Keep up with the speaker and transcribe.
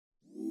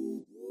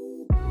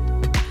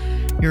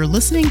You're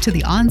listening to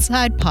the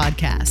Onside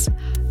Podcast,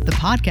 the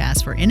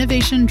podcast for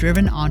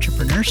innovation-driven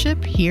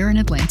entrepreneurship here in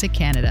Atlantic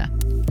Canada.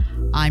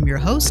 I'm your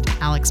host,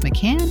 Alex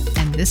McCann,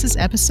 and this is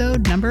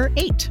episode number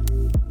 8.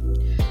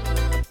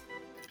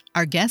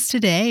 Our guest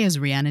today is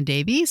Rhiannon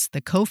Davies, the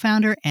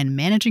co-founder and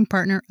managing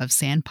partner of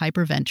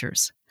Sandpiper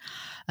Ventures.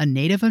 A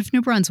native of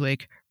New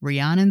Brunswick,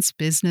 Rhiannon's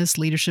business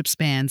leadership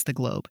spans the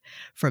globe,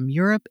 from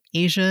Europe,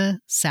 Asia,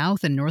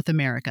 South, and North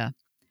America.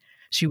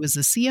 She was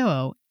the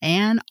COO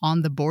and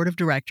on the board of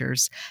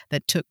directors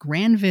that took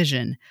Grand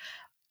Vision,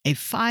 a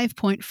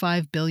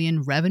 $5.5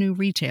 billion revenue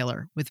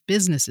retailer with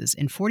businesses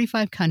in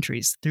 45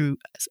 countries, through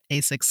a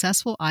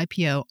successful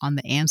IPO on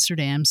the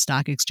Amsterdam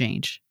Stock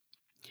Exchange.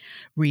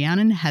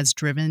 Rhiannon has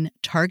driven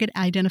target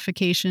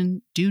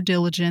identification, due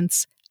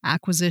diligence,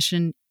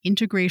 acquisition,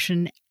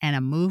 integration, and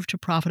a move to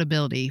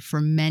profitability for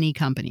many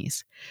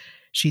companies.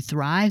 She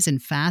thrives in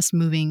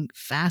fast-moving,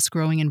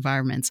 fast-growing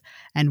environments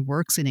and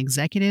works in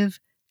executive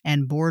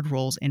and board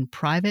roles in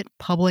private,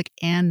 public,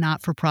 and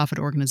not-for-profit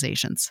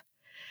organizations.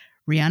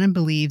 Rhiannon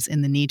believes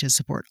in the need to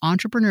support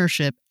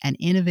entrepreneurship and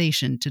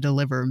innovation to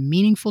deliver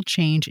meaningful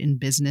change in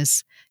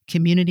business,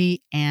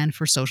 community, and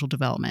for social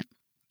development.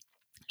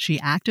 She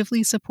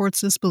actively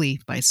supports this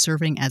belief by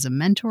serving as a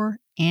mentor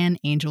and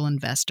angel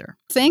investor.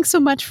 Thanks so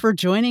much for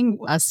joining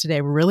us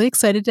today. We're really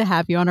excited to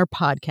have you on our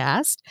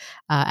podcast.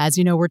 As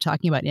you know, we're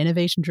talking about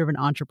innovation-driven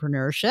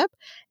entrepreneurship,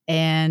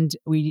 and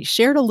we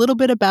shared a little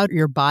bit about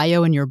your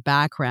bio and your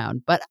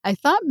background, but I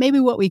thought maybe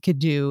what we could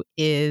do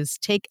is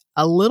take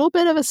a little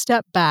bit of a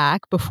step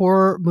back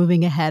before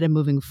moving ahead and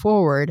moving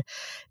forward,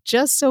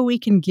 just so we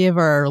can give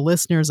our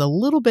listeners a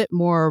little bit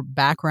more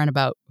background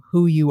about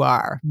who you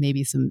are,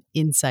 maybe some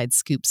inside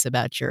scoops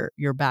about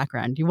your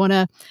background. Do you want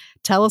to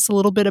tell us a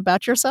little bit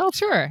about yourself?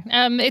 Sure.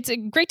 It's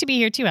great to be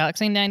here too,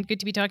 Alex, and good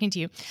to be talking to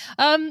you.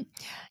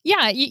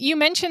 You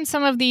mentioned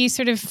some of the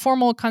sort of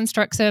formal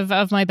constructs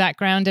of my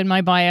background and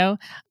my bio,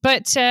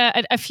 but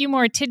a few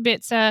more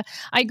tidbits.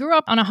 I grew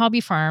up on a hobby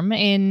farm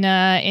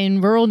in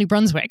rural New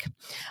Brunswick,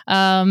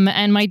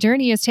 and my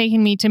journey has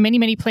taken me to many,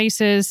 many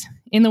places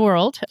in the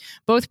world,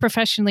 both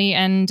professionally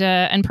and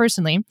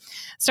personally,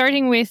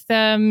 starting with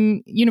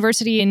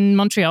university in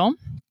Montreal.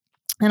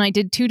 And I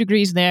did 2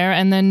 degrees there,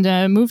 and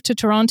then moved to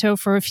Toronto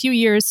for a few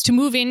years to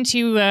move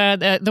into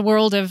the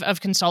world of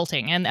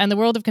consulting. And the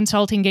world of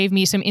consulting gave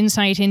me some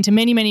insight into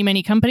many, many,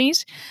 many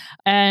companies,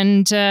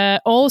 and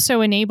also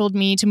enabled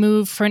me to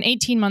move for an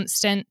 18-month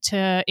stint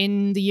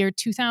in the year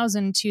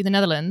 2000 to the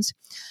Netherlands.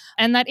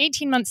 And that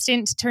 18-month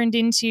stint turned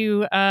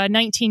into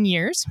 19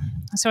 years.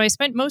 So I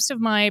spent most of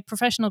my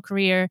professional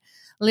career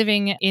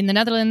living in the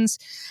Netherlands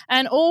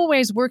and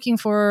always working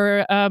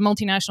for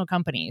multinational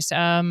companies.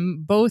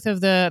 Both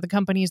of the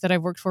companies that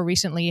I've worked for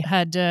recently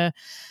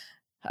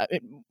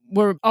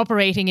were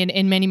operating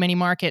in many, many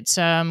markets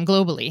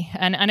globally.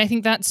 And I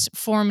think that's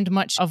formed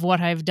much of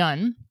what I've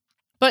done.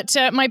 But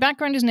my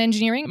background is in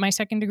engineering, my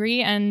second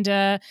degree,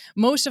 and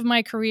most of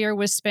my career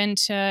was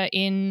spent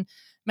in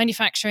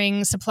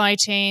manufacturing, supply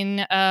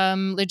chain,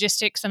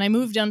 logistics, and I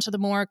moved on to the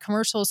more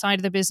commercial side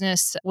of the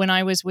business when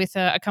I was with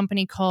a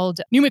company called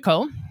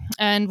Numico.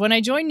 And when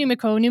I joined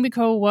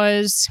Numico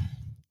was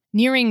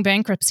nearing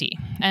bankruptcy.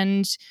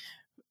 And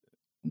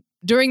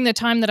during the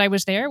time that I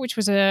was there, which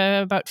was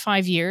about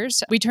 5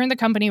 years, we turned the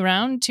company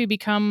around to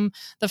become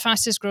the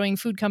fastest growing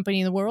food company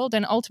in the world.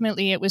 And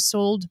ultimately, it was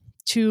sold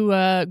to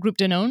Groupe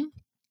Danone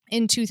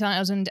in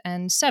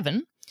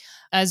 2007.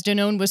 As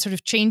Danone was sort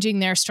of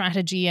changing their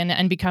strategy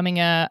and becoming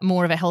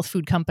more of a health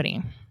food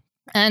company.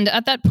 And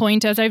at that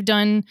point, as I've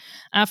done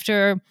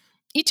after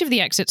each of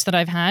the exits that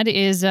I've had,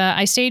 is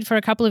I stayed for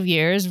a couple of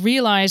years,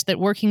 realized that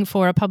working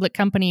for a public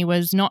company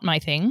was not my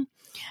thing,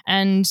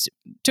 and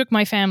took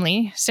my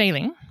family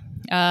sailing.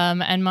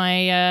 And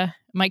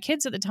my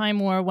kids at the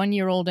time were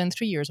 1-year-old and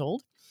 3 years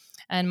old.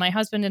 And my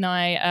husband and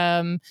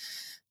I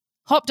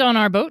hopped on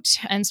our boat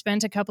and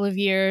spent a couple of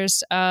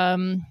years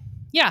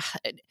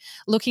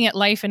looking at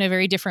life in a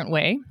very different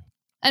way.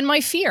 And my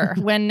fear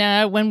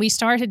when we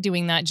started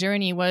doing that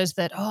journey was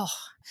that,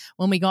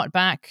 when we got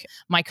back,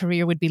 my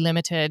career would be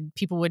limited.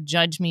 People would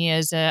judge me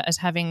as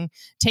having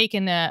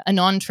taken a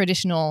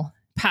non-traditional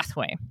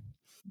pathway.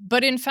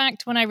 But in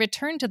fact, when I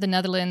returned to the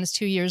Netherlands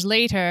 2 years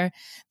later,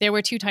 there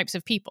were 2 types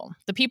of people.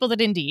 The people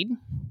that indeed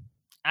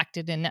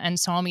acted and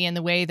saw me in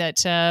the way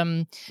that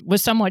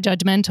was somewhat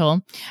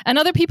judgmental, and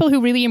other people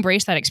who really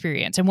embraced that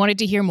experience and wanted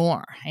to hear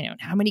more.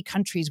 How many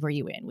countries were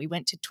you in? We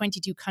went to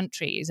 22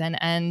 countries,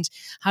 and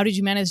how did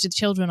you manage the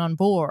children on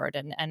board?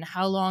 And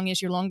how long is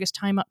your longest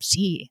time up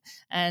sea?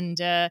 And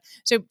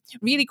so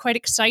really quite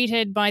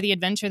excited by the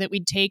adventure that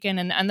we'd taken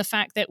and the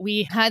fact that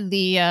we had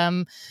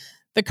the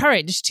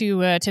courage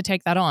to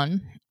take that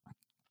on.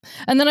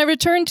 And then I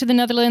returned to the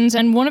Netherlands,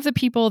 and one of the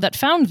people that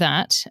found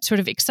that sort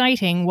of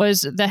exciting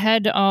was the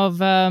head of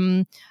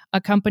a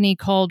company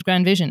called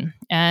Grand Vision.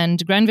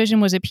 And Grand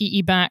Vision was a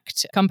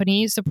PE-backed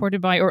company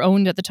supported by, or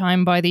owned at the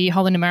time by, the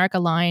Holland America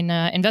Line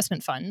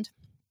investment fund.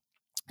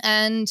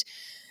 And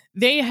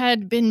they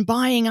had been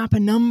buying up a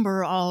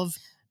number of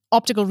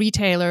optical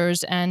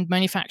retailers and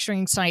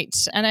manufacturing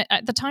sites. And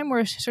at the time,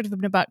 we're sort of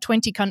in about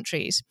 20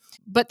 countries.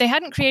 But they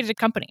hadn't created a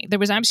company. There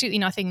was absolutely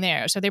nothing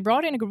there. So they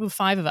brought in a group of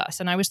 5 of us,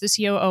 and I was the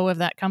COO of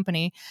that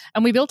company.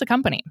 And we built a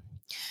company.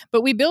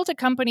 But we built a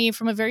company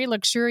from a very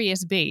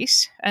luxurious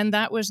base, and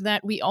that was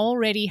that we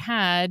already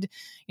had,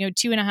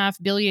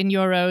 2.5 billion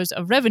euros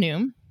of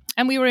revenue,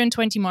 and we were in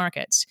 20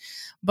 markets.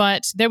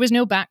 But there was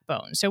no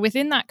backbone. So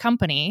within that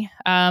company,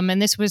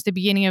 and this was the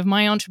beginning of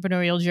my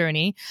entrepreneurial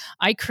journey,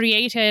 I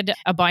created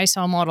a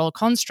buy-sell model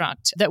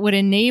construct that would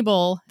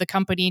enable the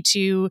company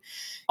to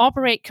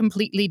operate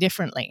completely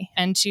differently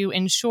and to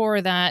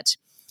ensure that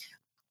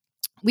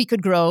we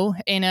could grow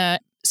in a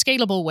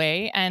scalable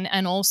way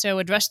and also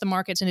address the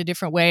markets in a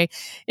different way.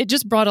 It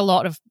just brought a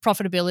lot of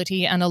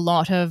profitability and a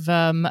lot of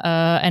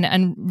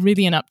and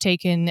really an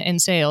uptake in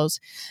sales.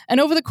 And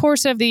over the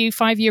course of the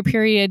 5-year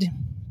period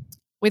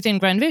within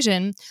Grand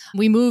Vision,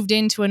 we moved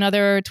into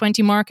another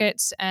 20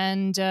 markets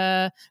and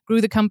grew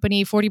the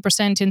company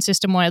 40% in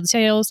system-wide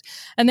sales.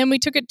 And then we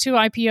took it to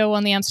IPO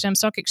on the Amsterdam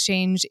Stock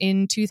Exchange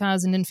in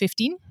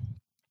 2015.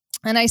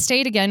 And I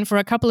stayed again for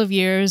a couple of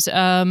years,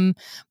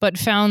 but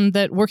found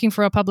that working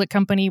for a public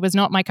company was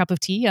not my cup of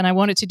tea. And I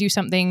wanted to do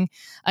something,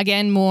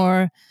 again,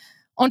 more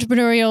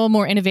entrepreneurial,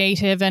 more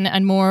innovative,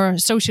 and more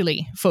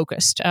socially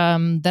focused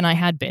than I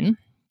had been.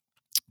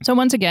 So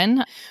once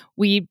again,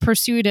 we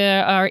pursued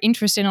our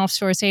interest in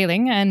offshore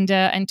sailing and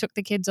took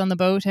the kids on the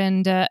boat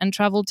and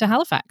traveled to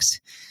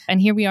Halifax.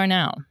 And here we are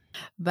now.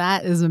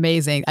 That is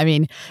amazing. I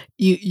mean,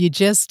 you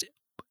just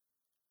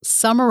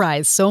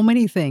summarize so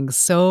many things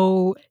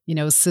so,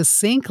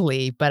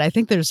 succinctly, but I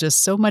think there's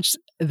just so much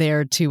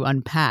there to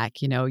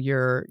unpack.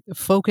 Your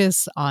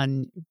focus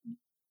on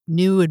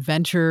new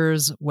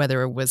adventures,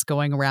 whether it was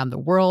going around the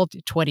world,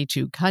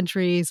 22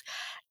 countries,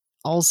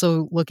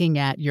 also looking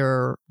at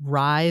your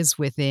rise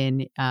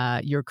within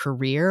your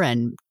career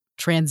and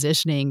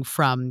transitioning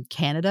from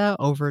Canada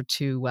over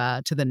to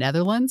the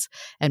Netherlands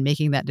and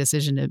making that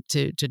decision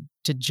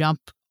to jump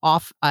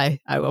off. I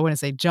want to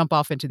say jump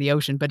off into the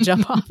ocean, but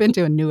jump off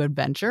into a new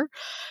adventure,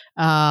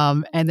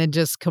 and then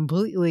just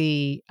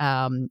completely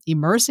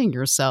immersing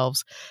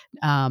yourselves,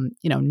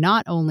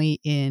 not only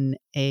in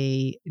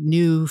a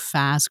new,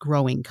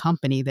 fast-growing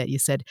company that you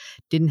said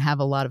didn't have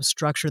a lot of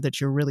structure that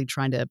you're really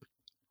trying to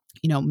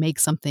make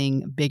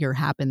something bigger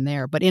happen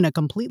there, but in a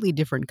completely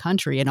different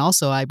country. And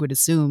also, I would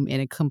assume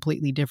in a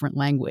completely different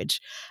language,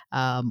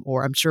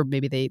 or I'm sure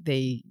maybe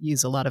they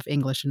use a lot of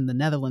English in the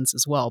Netherlands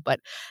as well.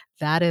 But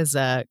that is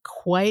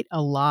quite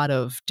a lot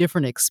of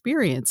different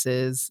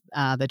experiences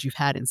that you've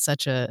had in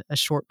such a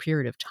short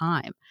period of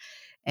time.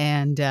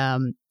 And,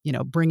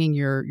 bringing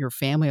your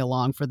family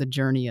along for the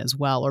journey as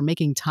well, or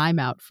making time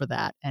out for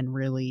that and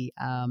really,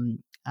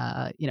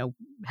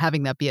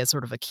 having that be a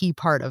sort of a key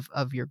part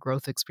of your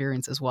growth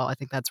experience as well. I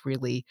think that's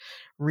really,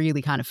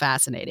 really kind of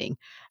fascinating.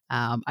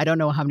 I don't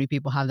know how many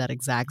people have that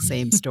exact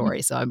same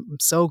story. So I'm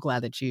so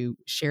glad that you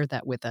shared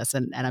that with us.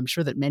 And I'm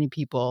sure that many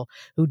people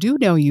who do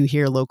know you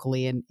here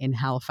locally in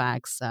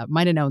Halifax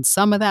might have known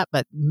some of that,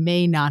 but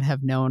may not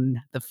have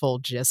known the full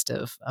gist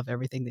of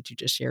everything that you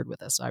just shared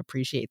with us. So I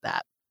appreciate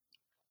that.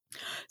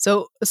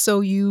 So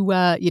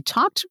you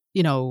talked,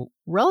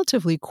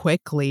 relatively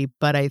quickly,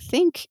 but I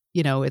think,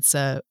 it's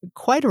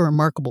quite a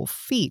remarkable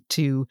feat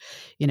to,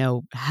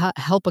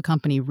 help a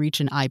company reach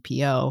an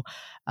IPO,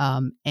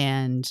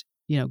 and,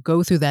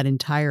 go through that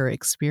entire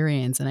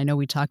experience. And I know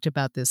we talked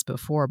about this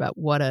before about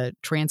what a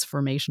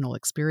transformational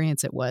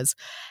experience it was.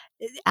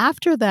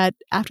 After that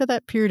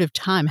period of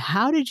time,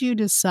 how did you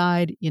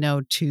decide,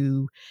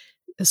 to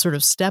sort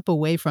of step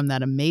away from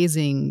that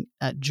amazing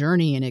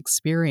journey and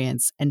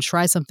experience and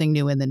try something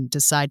new and then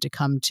decide to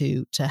come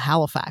to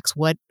Halifax?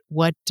 What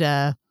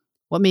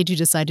made you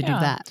decide to do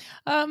that?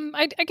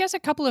 I guess a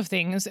couple of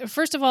things.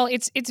 First of all,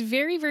 it's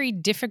very, very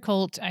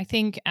difficult, I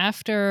think,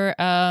 after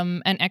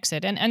an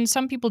exit, and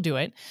some people do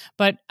it,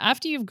 but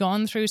after you've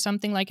gone through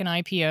something like an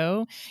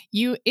IPO,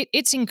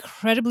 it's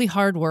incredibly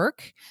hard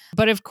work.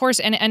 But of course,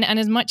 and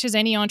as much as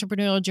any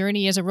entrepreneurial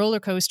journey is a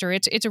roller coaster,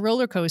 it's a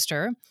roller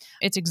coaster.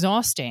 It's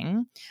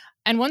exhausting.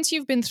 And once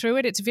you've been through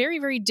it, it's very,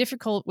 very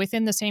difficult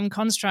within the same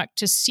construct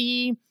to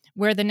see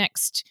where the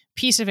next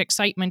piece of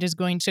excitement is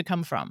going to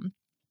come from.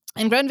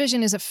 And Grand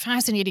Vision is a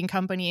fascinating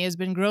company, has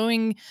been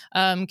growing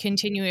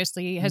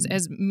continuously,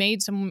 has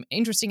made some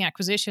interesting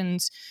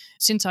acquisitions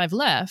since I've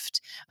left.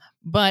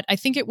 But I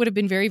think it would have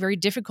been very, very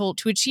difficult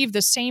to achieve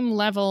the same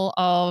level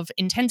of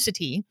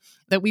intensity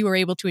that we were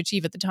able to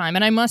achieve at the time.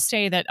 And I must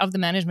say that of the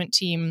management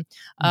team,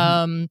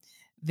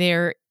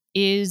 there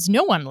is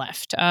no one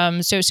left.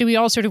 So we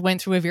all sort of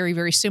went through a very,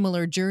 very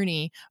similar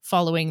journey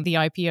following the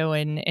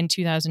IPO in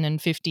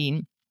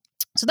 2015.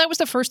 So that was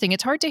the first thing.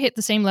 It's hard to hit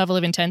the same level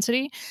of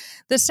intensity.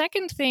 The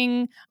second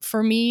thing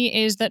for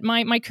me is that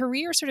my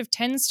career sort of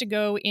tends to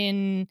go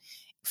in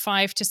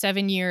 5 to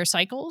 7 year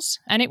cycles.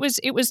 And it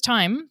was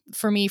time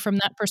for me from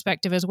that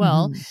perspective as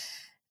well.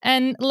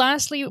 And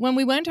lastly, when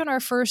we went on our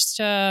first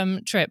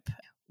trip,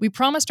 we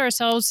promised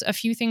ourselves a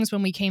few things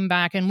when we came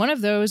back. And one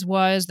of those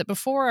was that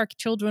before our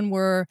children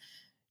were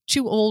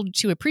too old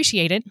to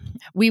appreciate it,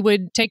 we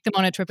would take them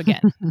on a trip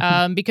again.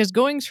 Because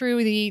going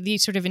through the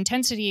sort of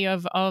intensity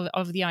of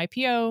the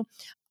IPO,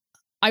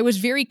 I was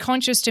very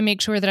conscious to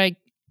make sure that I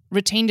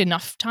retained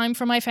enough time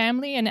for my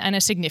family and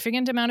a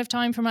significant amount of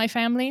time for my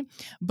family.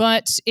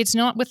 But it's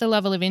not with the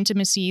level of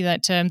intimacy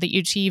that you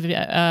achieve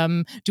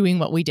doing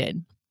what we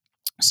did.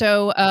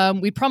 So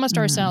we promised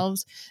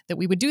ourselves that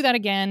we would do that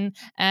again.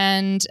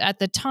 And at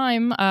the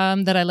time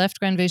that I left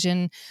Grand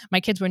Vision, my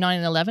kids were 9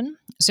 and 11.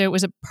 So it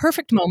was a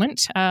perfect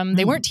moment.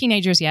 They weren't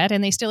teenagers yet,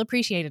 and they still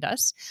appreciated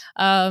us.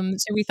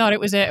 So we thought it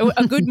was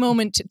a good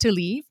moment to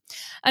leave.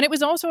 And it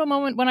was also a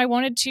moment when I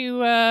wanted to,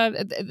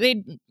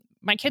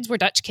 my kids were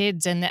Dutch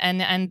kids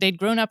and they'd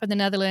grown up in the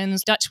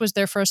Netherlands. Dutch was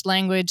their first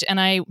language. And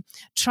I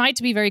tried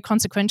to be very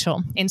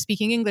consequential in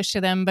speaking English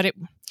to them, but it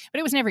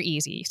was never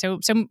easy.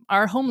 So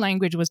our home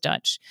language was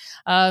Dutch.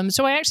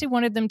 So I actually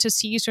wanted them to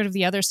see sort of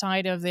the other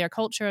side of their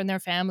culture and their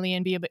family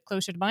and be a bit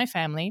closer to my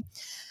family.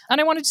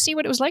 And I wanted to see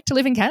what it was like to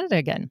live in Canada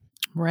again.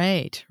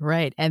 Right.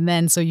 And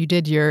then so you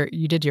did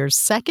your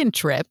second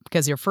trip,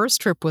 because your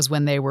first trip was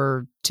when they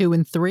were 2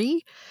 and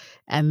 3.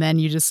 And then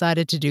you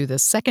decided to do the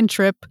second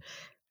trip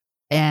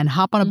and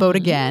hop on a boat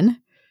again,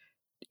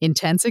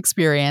 intense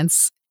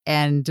experience,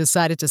 and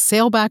decided to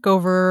sail back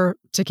over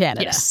to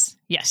Canada.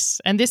 Yes.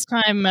 And this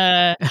time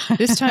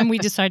we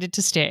decided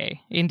to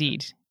stay,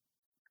 indeed.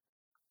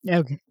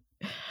 Okay.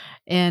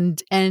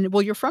 And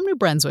well, you're from New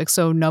Brunswick,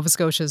 so Nova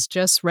Scotia is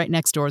just right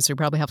next door, so you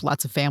probably have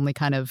lots of family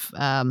kind of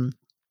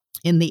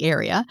in the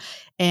area.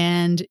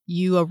 And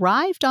you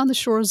arrived on the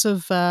shores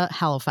of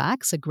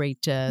Halifax, a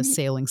great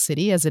sailing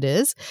city as it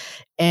is,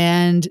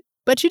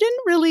 but you didn't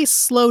really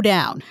slow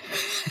down.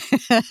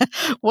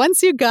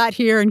 Once you got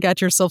here and got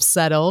yourself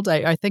settled,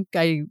 I think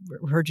I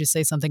heard you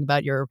say something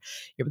about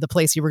the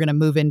place you were going to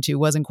move into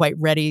wasn't quite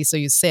ready, so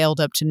you sailed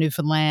up to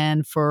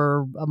Newfoundland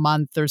for a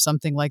month or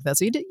something like that.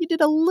 So you did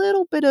a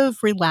little bit of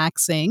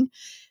relaxing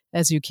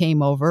as you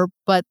came over,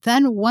 but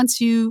then once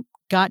you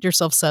got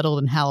yourself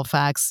settled in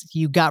Halifax,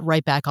 you got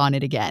right back on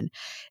it again.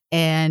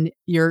 And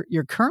you're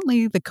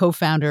currently the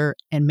co-founder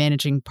and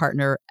managing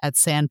partner at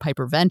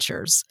Sandpiper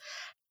Ventures.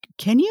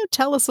 Can you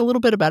tell us a little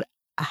bit about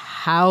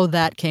how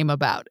that came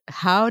about?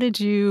 How did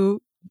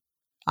you...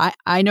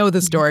 I know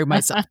the story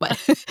myself, but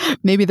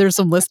maybe there's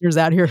some listeners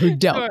out here who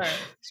don't. Sure.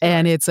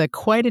 And it's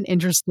quite an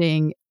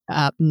interesting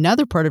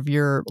another part of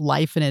your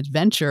life and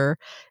adventure.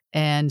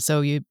 And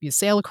so you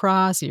sail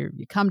across, you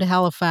come to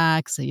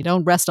Halifax, and you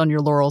don't rest on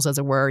your laurels, as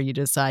it were. You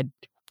decide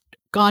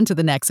gone to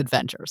the next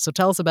adventure. So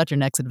tell us about your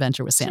next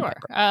adventure with Sandpiper.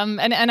 Sure.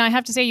 And I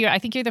have to say, I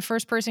think you're the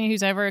first person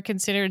who's ever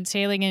considered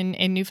sailing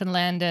in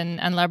Newfoundland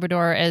and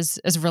Labrador as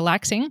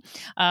relaxing.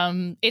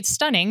 It's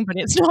stunning, but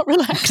it's not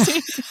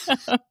relaxing.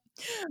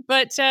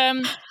 But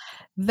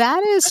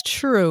that is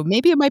true.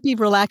 Maybe it might be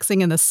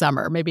relaxing in the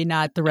summer, maybe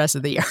not the rest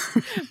of the year.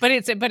 but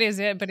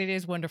it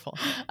is wonderful.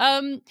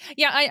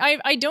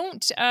 I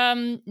don't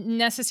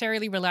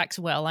necessarily relax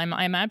well.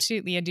 I'm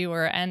absolutely a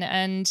doer,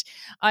 and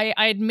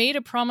I'd made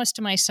a promise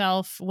to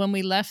myself when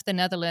we left the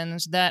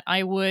Netherlands that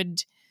I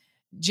would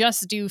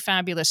just do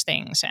fabulous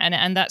things,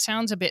 and that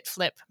sounds a bit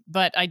flip,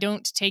 but I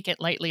don't take it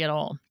lightly at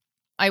all.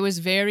 I was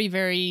very,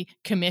 very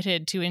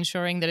committed to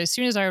ensuring that as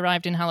soon as I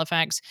arrived in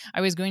Halifax,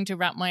 I was going to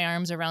wrap my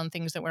arms around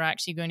things that were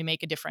actually going to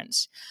make a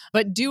difference,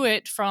 but do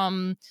it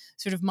from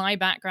sort of my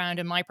background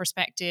and my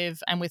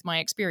perspective and with my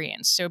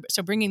experience.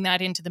 So bringing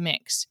that into the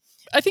mix.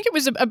 I think it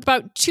was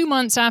about 2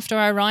 months after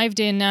I arrived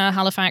in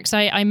Halifax,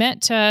 I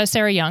met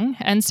Sarah Young.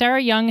 And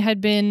Sarah Young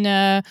had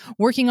been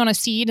working on a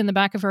seed in the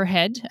back of her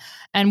head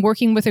and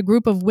working with a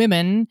group of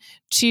women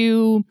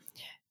to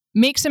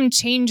make some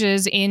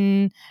changes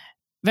in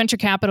venture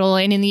capital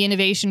and in the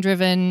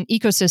innovation-driven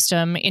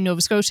ecosystem in Nova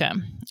Scotia.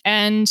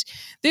 And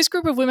this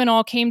group of women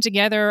all came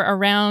together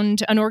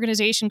around an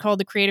organization called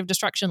the Creative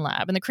Destruction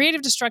Lab. And the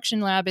Creative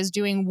Destruction Lab is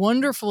doing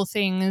wonderful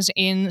things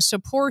in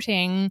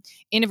supporting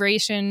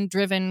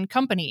innovation-driven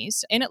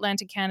companies in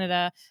Atlantic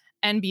Canada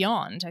and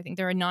beyond. I think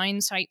there are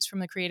 9 sites from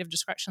the Creative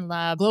Destruction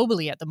Lab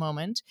globally at the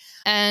moment.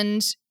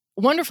 And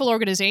wonderful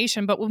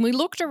organization. But when we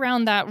looked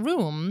around that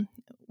room,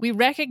 we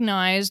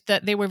recognized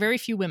that there were very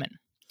few women.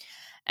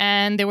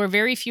 And there were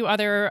very few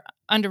other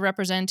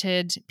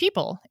underrepresented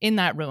people in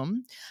that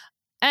room.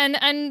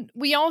 And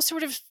we all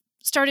sort of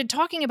started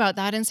talking about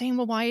that and saying,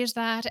 well, why is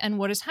that? And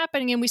what is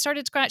happening? And we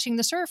started scratching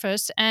the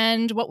surface.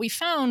 And what we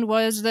found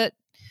was that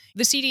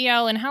the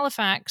CDL in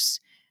Halifax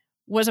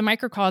was a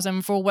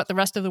microcosm for what the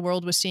rest of the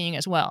world was seeing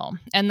as well.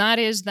 And that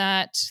is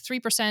that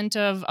 3%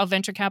 of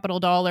venture capital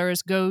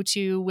dollars go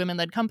to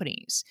women-led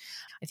companies.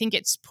 I think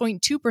it's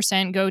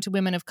 0.2% go to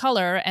women of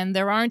color, and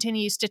there aren't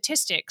any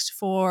statistics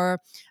for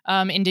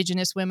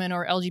Indigenous women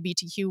or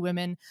LGBTQ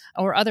women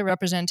or other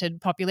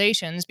represented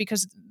populations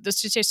because the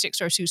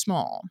statistics are too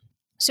small.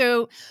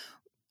 So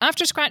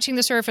after scratching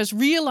the surface,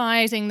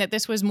 realizing that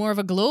this was more of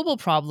a global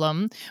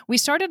problem, we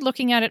started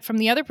looking at it from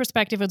the other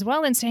perspective as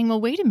well and saying,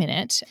 well, wait a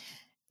minute.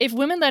 If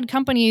women-led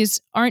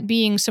companies aren't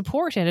being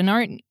supported and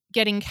aren't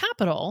getting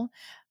capital,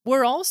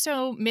 we're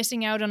also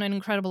missing out on an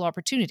incredible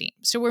opportunity.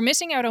 So we're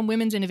missing out on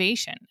women's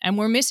innovation and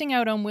we're missing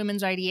out on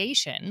women's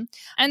ideation.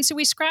 And so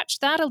we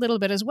scratched that a little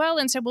bit as well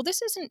and said, well,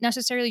 this isn't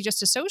necessarily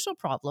just a social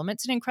problem,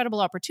 it's an incredible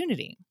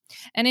opportunity.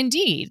 And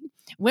indeed,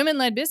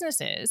 women-led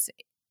businesses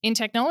in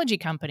technology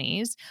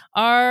companies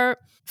are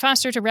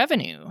faster to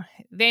revenue.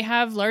 They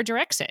have larger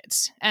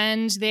exits,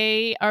 and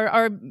they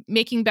are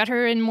making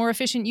better and more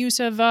efficient use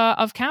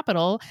of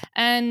capital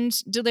and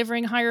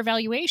delivering higher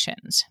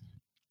valuations.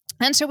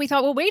 And so we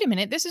thought, well, wait a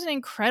minute, this is an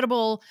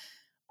incredible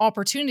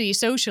opportunity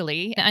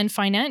socially and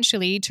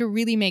financially to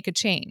really make a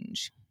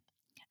change.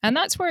 And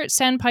that's where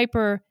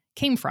Sandpiper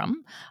came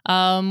from,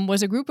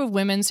 was a group of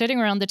women sitting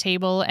around the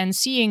table and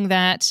seeing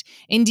that,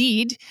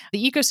 indeed,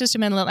 the ecosystem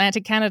in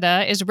Atlantic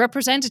Canada is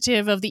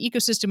representative of the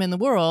ecosystem in the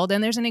world,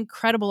 and there's an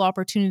incredible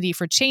opportunity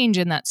for change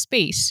in that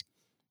space.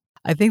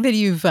 I think that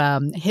you've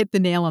hit the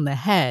nail on the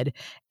head,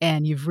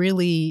 and you've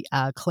really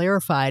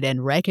clarified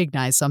and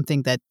recognized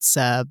something that's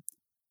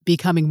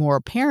becoming more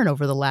apparent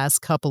over the last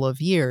couple of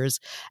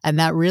years. And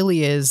that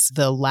really is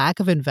the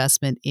lack of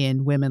investment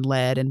in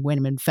women-led and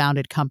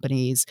women-founded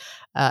companies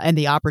and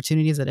the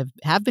opportunities that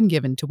have been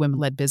given to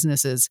women-led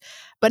businesses.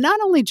 But not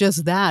only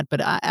just that,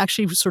 but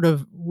actually sort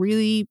of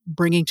really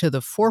bringing to the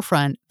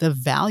forefront the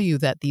value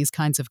that these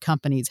kinds of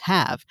companies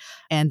have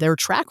and their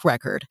track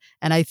record.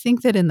 And I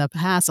think that in the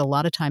past, a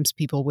lot of times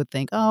people would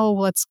think, oh,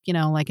 well, let's,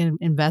 like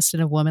invest in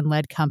a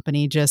woman-led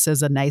company just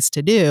as a nice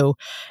to do.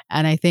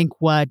 And I think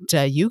what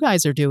you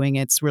guys are doing,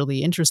 it's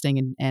really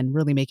interesting and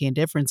really making a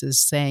difference, is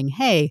saying,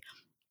 hey,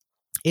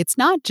 it's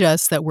not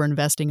just that we're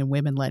investing in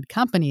women-led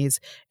companies,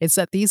 it's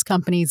that these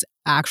companies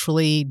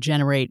actually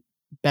generate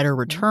better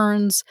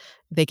returns,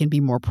 they can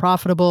be more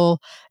profitable,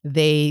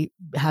 they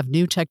have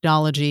new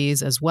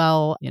technologies as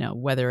well,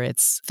 whether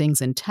it's things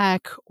in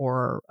tech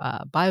or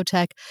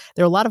biotech.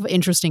 There are a lot of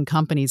interesting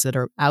companies that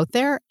are out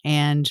there,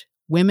 and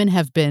women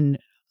have been,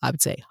 I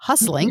would say,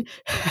 hustling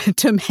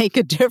to make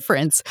a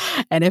difference.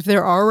 And if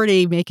they're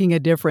already making a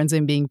difference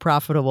in being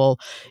profitable,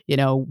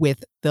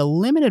 with the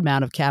limited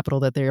amount of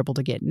capital that they're able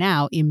to get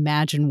now,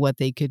 imagine what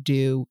they could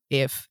do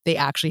if they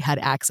actually had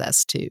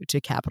access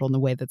to capital in the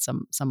way that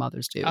some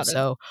others do.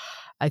 So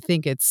I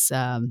think it's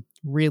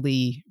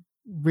really,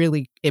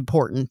 really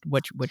important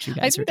what you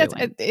guys are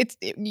doing.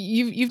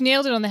 You've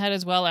nailed it on the head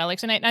as well,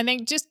 Alex. And I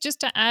think just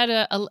to add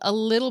a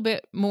little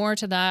bit more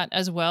to that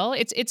as well,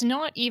 it's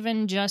not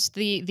even just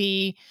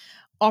the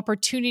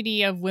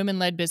opportunity of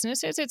women-led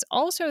businesses. It's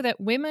also that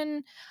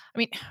women's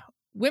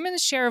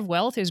share of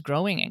wealth is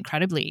growing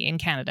incredibly in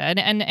Canada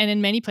and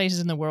in many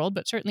places in the world,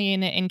 but certainly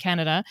in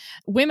Canada.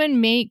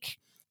 Women make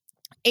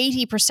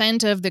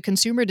 80% of the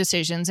consumer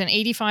decisions and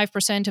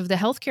 85% of the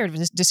healthcare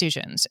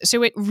decisions.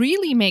 So it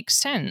really makes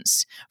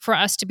sense for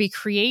us to be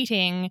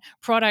creating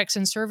products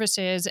and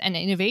services and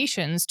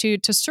innovations to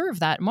serve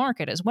that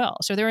market as well.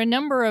 So there are a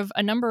number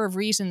of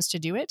reasons to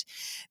do it.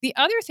 The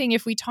other thing,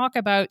 if we talk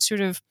about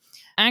sort of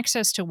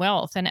access to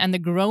wealth and the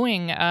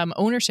growing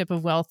ownership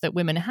of wealth that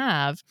women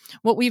have,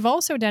 what we've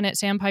also done at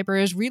Sandpiper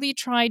is really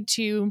tried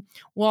to,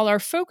 while our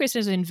focus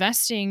is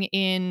investing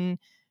in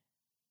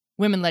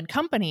women-led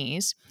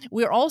companies,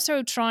 we're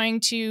also trying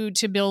to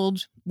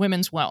build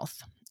women's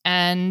wealth.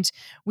 And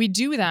we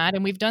do that,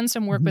 and we've done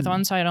some work with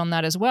Onsite on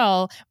that as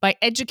well, by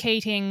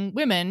educating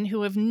women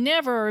who have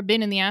never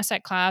been in the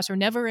asset class or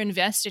never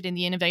invested in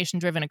the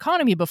innovation-driven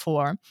economy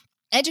before,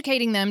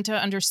 educating them to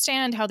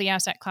understand how the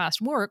asset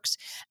class works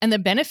and the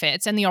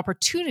benefits and the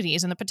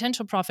opportunities and the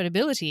potential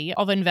profitability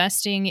of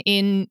investing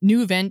in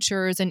new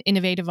ventures and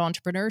innovative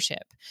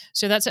entrepreneurship.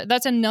 So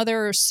that's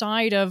another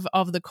side of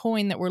the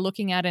coin that we're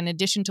looking at. In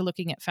addition to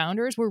looking at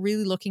founders, we're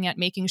really looking at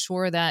making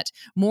sure that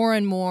more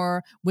and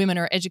more women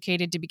are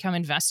educated to become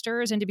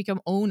investors and to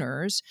become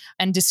owners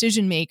and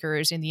decision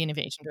makers in the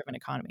innovation-driven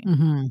economy.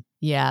 Mm-hmm.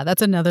 Yeah,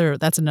 that's another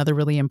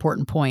really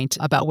important point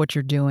about what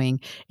you're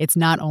doing. It's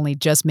not only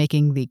just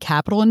making the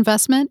capital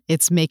investment,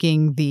 it's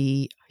making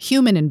the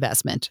human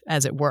investment,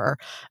 as it were,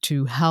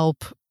 to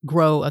help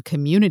grow a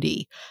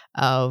community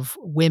of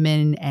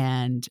women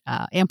and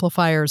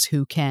amplifiers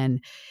who can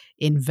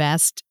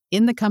invest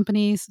in the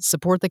companies,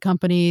 support the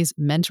companies,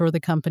 mentor the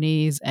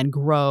companies, and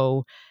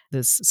grow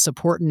this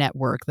support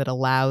network that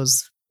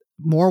allows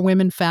more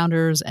women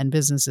founders and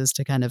businesses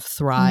to kind of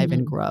thrive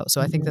and grow.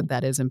 So I think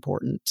that is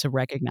important to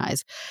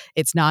recognize.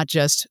 It's not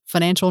just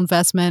financial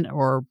investment,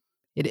 or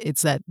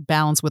it's that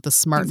balance with the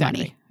smart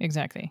money.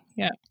 Exactly.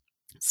 Yeah.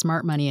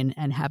 Smart money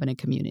and having a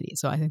community.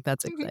 So I think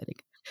that's exciting.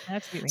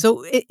 Absolutely.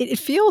 So it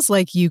feels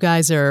like you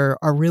guys are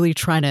really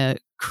trying to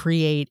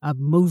create a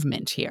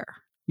movement here.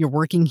 You're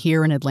working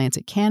here in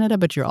Atlantic Canada,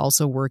 but you're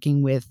also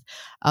working with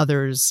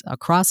others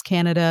across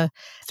Canada,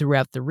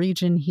 throughout the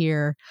region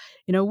here.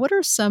 What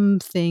are some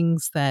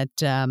things that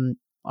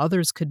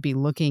others could be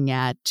looking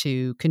at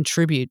to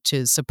contribute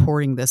to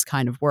supporting this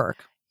kind of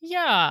work?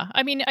 Yeah.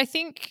 I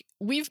think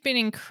we've been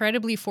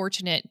incredibly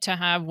fortunate to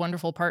have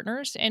wonderful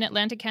partners in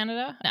Atlantic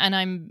Canada, and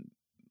I'm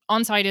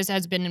Onsite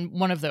has been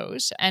one of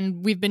those.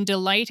 And we've been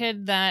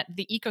delighted that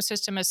the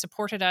ecosystem has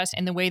supported us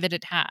in the way that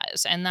it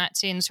has. And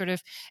that's in sort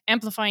of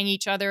amplifying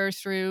each other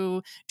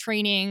through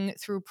training,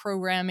 through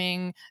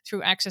programming,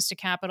 through access to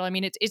capital. I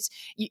mean,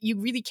 you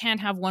really can't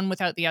have one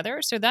without the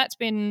other. So that's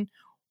been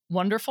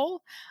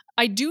wonderful.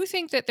 I do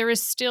think that there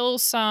is still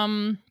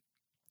some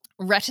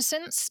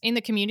reticence in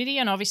the community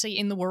and obviously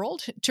in the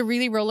world to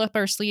really roll up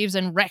our sleeves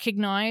and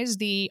recognize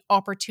the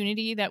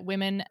opportunity that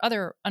women,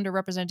 other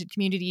underrepresented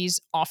communities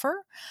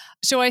offer.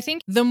 So I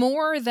think the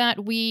more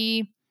that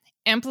we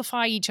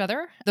amplify each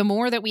other, the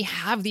more that we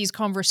have these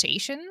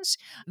conversations,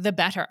 the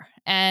better.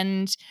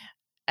 And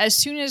as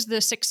soon as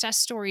the success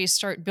stories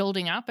start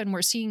building up, and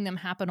we're seeing them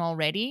happen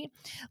already,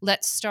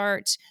 let's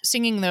start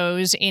singing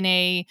those in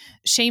a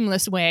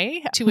shameless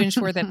way to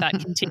ensure that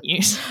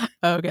continues.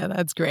 Okay,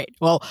 that's great.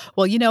 Well,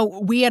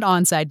 we at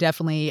Onsite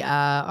definitely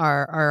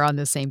are on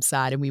the same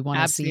side, and we want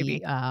to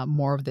see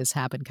more of this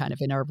happen kind of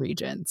in our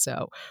region.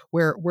 So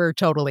we've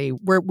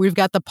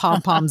got the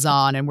pom poms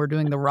on, and we're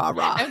doing the rah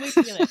rah, and we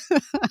feel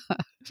it.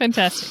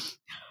 Fantastic.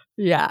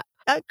 Yeah.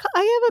 I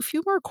have a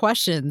few more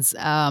questions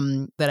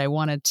that I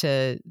wanted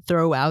to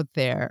throw out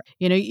there.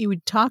 You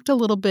talked a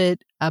little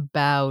bit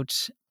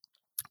about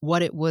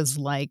what it was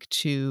like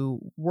to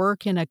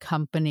work in a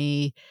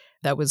company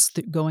that was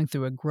going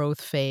through a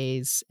growth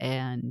phase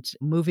and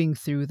moving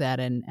through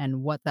that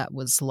and what that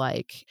was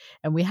like.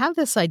 And we have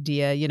this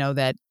idea,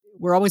 that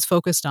we're always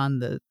focused on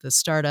the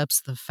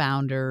startups, the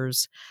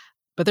founders,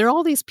 but there are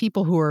all these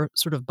people who are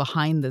sort of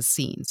behind the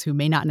scenes who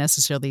may not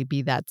necessarily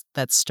be that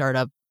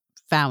startup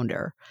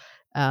founder.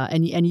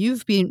 And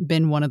you've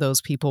been one of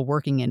those people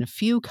working in a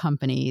few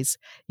companies,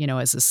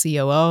 as a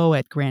COO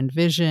at Grand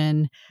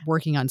Vision,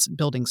 working on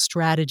building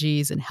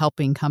strategies and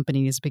helping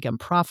companies become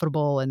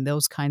profitable and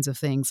those kinds of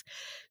things.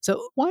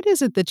 So what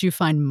is it that you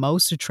find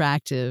most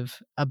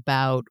attractive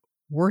about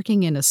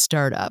working in a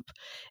startup?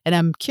 And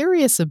I'm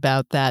curious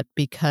about that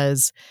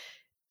because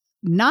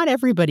not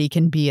everybody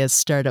can be a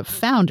startup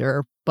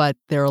founder, but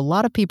there are a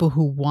lot of people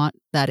who want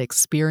that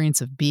experience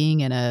of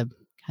being in a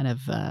kind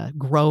of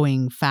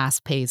growing,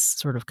 fast-paced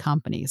sort of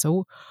company.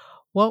 So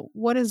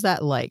what is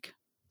that like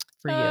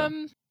for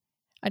you?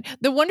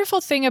 The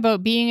wonderful thing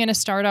about being in a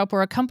startup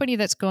or a company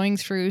that's going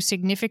through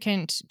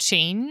significant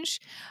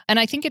change, and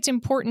I think it's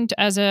important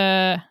as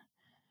a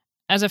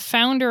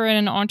founder and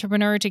an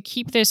entrepreneur to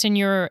keep this in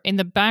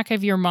the back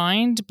of your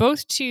mind,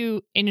 both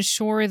to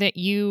ensure that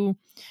you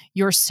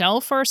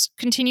yourself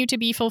continue to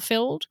be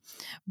fulfilled,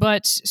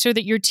 but so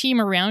that your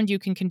team around you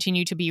can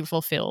continue to be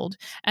fulfilled.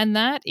 And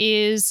that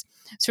is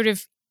sort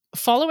of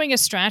following a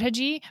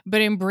strategy,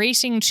 but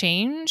embracing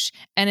change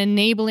and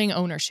enabling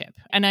ownership.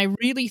 And I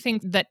really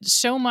think that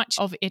so much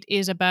of it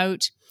is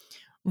about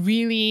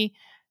really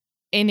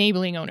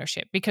enabling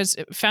ownership, because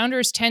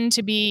founders tend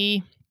to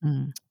be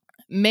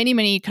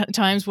many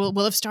times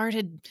will have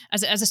started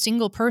as a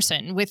single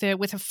person with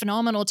a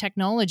phenomenal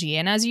technology,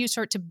 and as you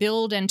start to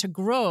build and to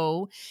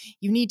grow,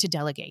 you need to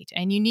delegate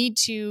and you need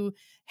to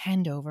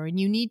hand over and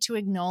you need to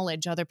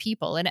acknowledge other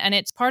people, and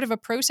it's part of a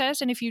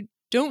process. And if you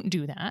don't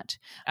do that,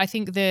 I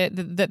think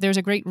that there's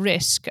a great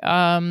risk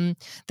that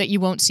you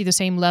won't see the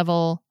same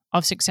level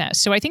of success.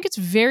 So I think it's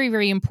very,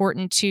 very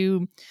important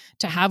to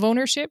have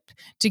ownership,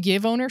 to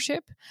give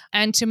ownership,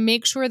 and to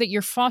make sure that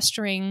you're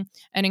fostering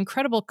an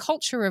incredible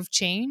culture of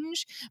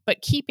change,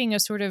 but keeping a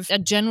sort of a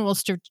general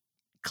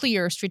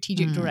clear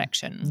strategic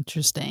direction.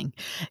 Interesting.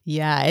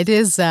 Yeah, it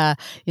is. It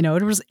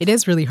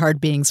is really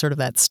hard being sort of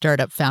that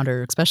startup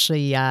founder,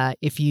 especially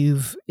if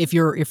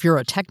you're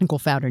a technical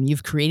founder and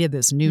you've created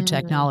this new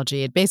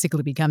technology. It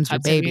basically becomes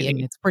your baby, and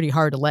it's pretty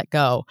hard to let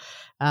go.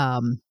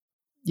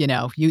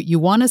 You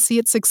want to see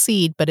it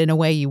succeed, but in a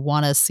way, you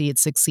want to see it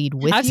succeed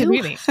with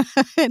you.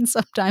 And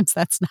sometimes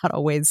that's not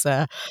always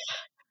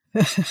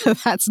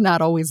that's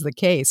not always the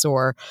case,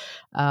 or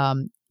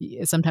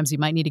sometimes you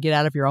might need to get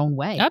out of your own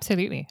way.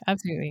 Absolutely.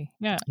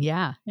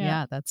 Yeah,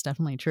 that's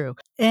definitely true.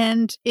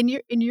 And in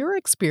your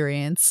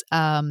experience,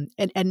 and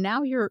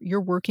now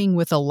you're working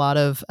with a lot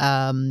of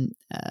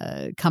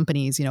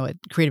companies, at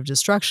Creative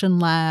Destruction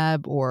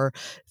Lab or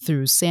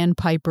through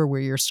Sandpiper,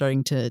 where you're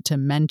starting to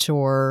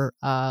mentor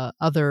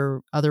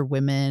other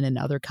women and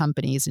other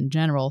companies in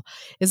general.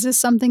 Is this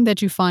something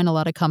that you find a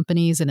lot of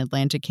companies in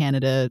Atlantic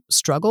Canada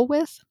struggle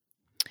with?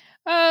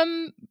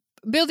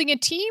 Building a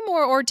team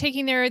or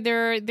taking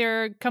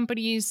their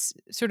companies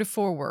sort of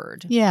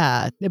forward.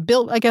 Yeah,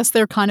 I guess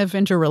they're kind of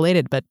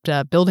interrelated, but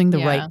building the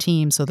right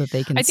team so that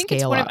they can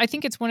scale up. I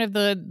think it's one of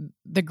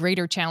the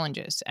greater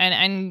challenges,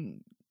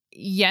 and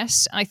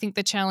yes, I think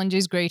the challenge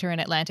is greater in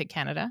Atlantic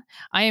Canada.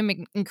 I am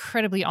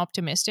incredibly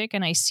optimistic,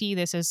 and I see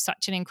this as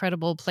such an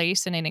incredible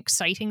place and an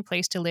exciting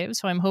place to live.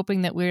 So I'm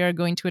hoping that we are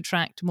going to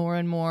attract more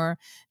and more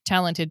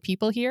talented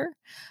people here.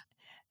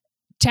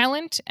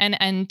 Talent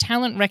and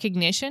talent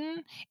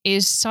recognition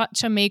is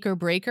such a make or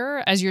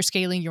breaker as you're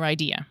scaling your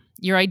idea.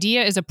 Your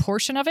idea is a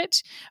portion of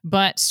it,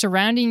 but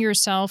surrounding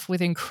yourself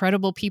with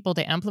incredible people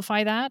to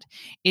amplify that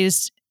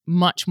is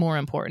much more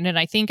important. And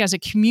I think as a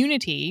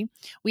community,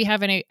 we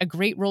have a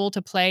great role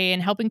to play in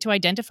helping to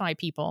identify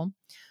people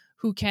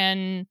who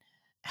can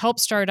help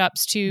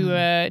startups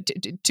to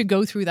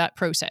go through that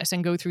process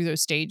and go through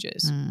those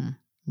stages.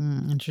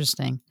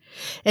 Interesting.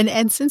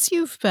 And since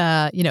you've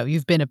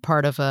you've been a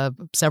part of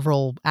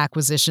several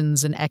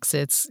acquisitions and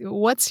exits,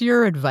 what's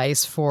your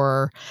advice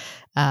for?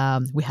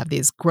 We have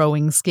these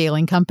growing,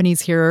 scaling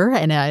companies here,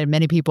 and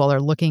many people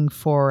are looking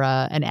for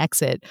an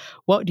exit.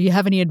 What do you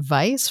have any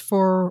advice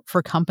for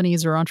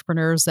companies or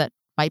entrepreneurs that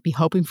might be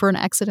hoping for an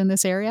exit in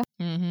this area?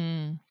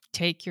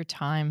 Take your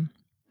time.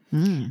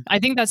 I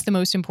think that's the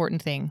most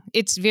important thing.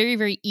 It's very,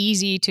 very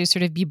easy to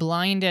sort of be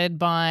blinded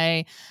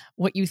by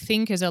what you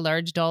think is a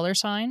large dollar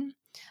sign,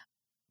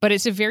 but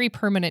it's a very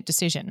permanent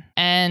decision.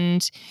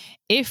 And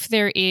if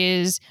there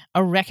is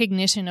a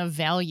recognition of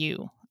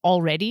value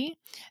already,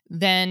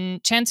 then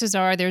chances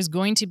are there's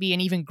going to be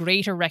an even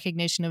greater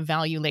recognition of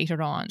value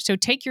later on. So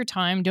take your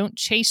time. Don't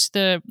chase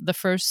the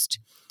first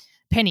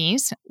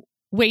pennies.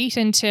 Wait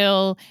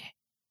until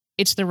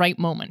it's the right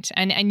moment.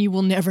 And you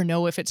will never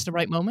know if it's the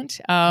right moment.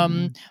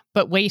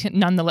 But wait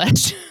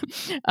nonetheless.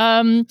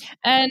 And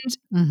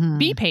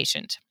be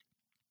patient.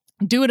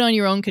 Do it on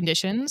your own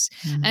conditions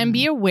and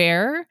be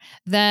aware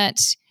that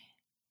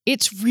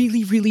it's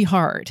really, really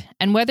hard.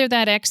 And whether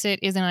that exit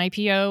is an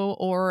IPO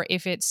or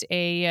if it's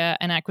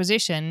an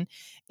acquisition,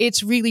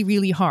 it's really,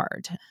 really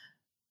hard.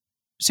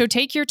 So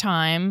take your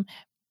time,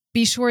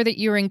 be sure that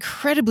you're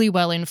incredibly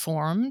well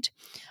informed,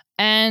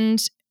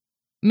 and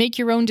make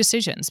your own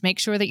decisions. Make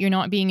sure that you're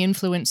not being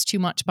influenced too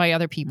much by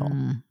other people.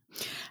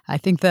 I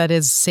think that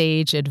is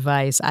sage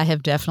advice. I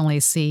have definitely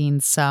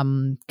seen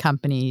some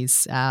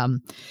companies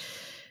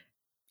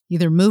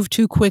either move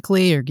too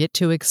quickly or get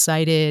too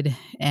excited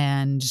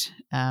and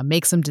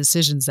make some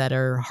decisions that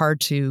are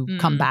hard to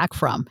come back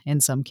from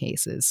in some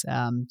cases.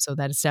 So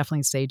that is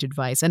definitely sage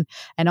advice.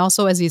 And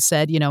also, as you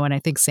said, and I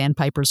think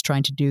Sandpiper's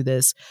trying to do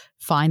this,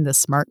 find the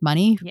smart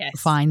money,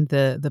 find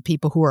the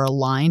people who are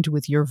aligned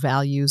with your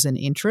values and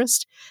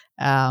interest.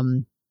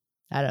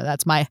 I don't know.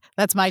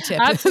 That's my tip.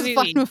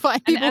 Absolutely.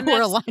 Find people who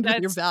are aligned with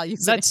your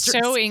values. That's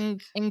so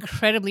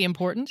incredibly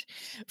important.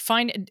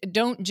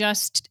 Don't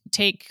just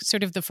take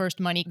sort of the first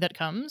money that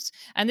comes.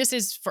 And this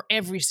is for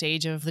every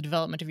stage of the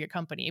development of your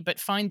company, but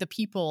find the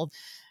people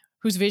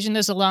whose vision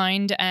is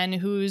aligned and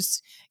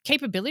whose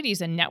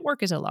capabilities and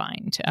network is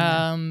aligned.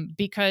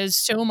 Because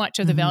so much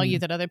of the value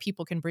that other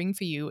people can bring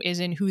for you is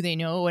in who they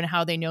know and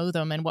how they know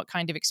them and what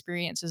kind of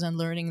experiences and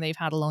learning they've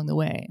had along the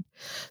way.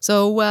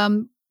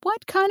 So,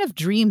 what kind of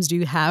dreams do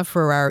you have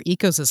for our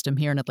ecosystem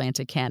here in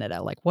Atlantic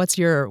Canada? Like, what's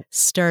your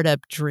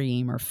startup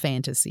dream or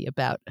fantasy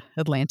about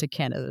Atlantic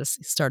Canada's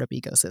startup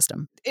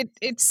ecosystem?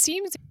 It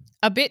seems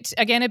a bit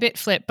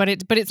flip, but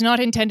it's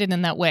not intended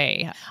in that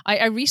way.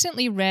 I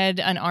recently read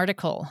an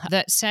article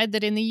that said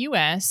that in the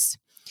US,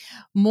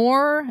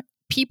 more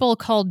people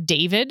called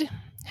David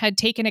had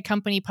taken a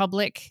company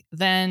public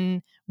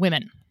than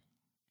women.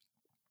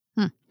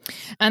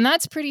 And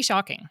that's pretty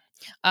shocking.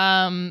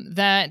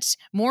 That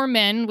more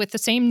men with the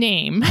same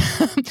name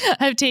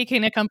have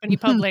taken a company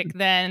public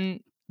than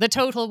the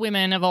total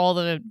women of all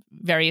the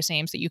various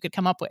names that you could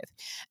come up with.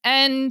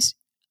 And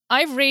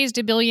I've raised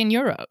 €1 billion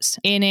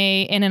in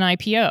an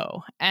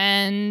IPO.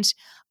 And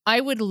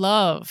I would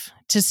love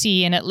to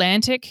see an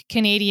Atlantic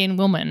Canadian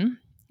woman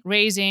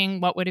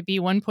raising, what would it be,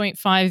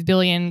 1.5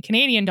 billion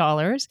Canadian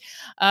dollars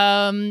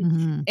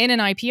in an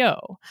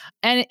IPO.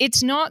 And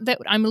it's not that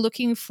I'm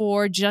looking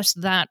for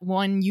just that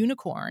one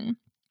unicorn.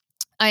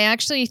 I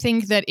actually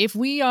think that if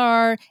we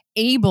are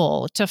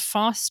able to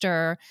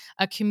foster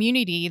a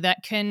community that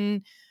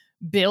can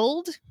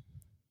build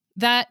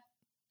that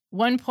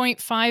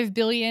 1.5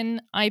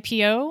 billion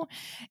IPO,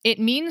 it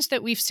means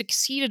that we've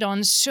succeeded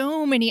on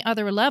so many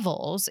other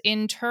levels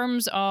in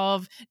terms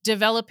of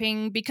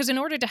developing, because in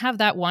order to have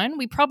that one,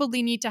 we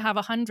probably need to have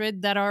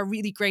 100 that are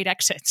really great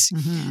exits.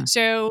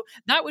 So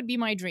that would be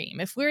my dream.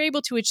 If we're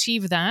able to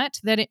achieve that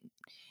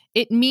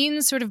it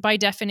means sort of by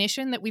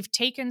definition that we've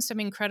taken some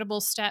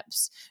incredible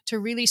steps to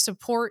really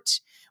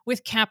support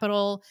with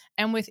capital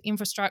and with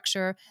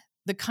infrastructure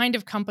the kind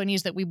of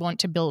companies that we want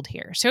to build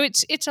here. So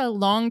it's a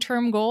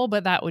long-term goal,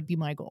 but that would be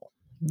my goal.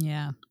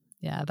 Yeah,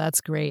 that's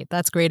great.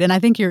 That's great. And I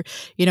think you're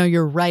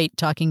right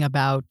talking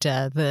about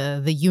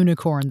the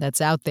unicorn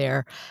that's out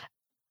there.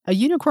 A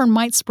unicorn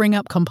might spring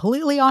up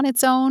completely on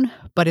its own,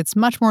 but it's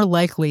much more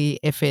likely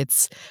if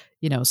it's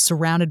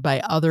surrounded by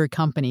other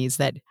companies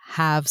that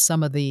have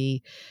some of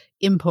the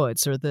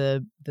inputs or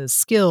the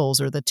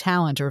skills or the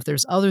talent, or if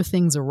there's other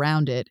things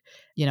around it,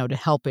 to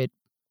help it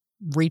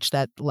reach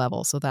that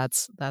level. So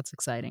that's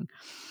exciting.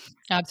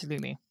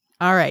 Absolutely.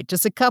 All right.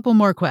 Just a couple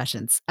more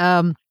questions.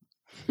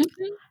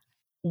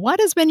 What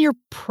has been your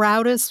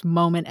proudest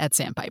moment at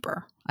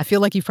Sandpiper? I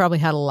feel like you've probably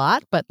had a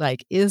lot, but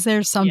is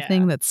there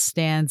something that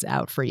stands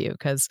out for you?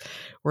 Because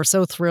we're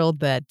so thrilled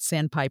that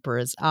Sandpiper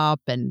is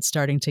up and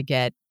starting to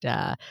get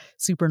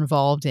super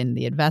involved in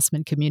the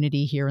investment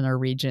community here in our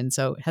region.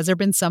 So has there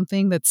been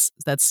something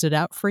that stood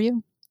out for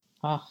you?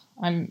 Oh,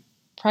 I'm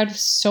proud of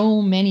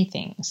so many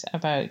things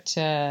about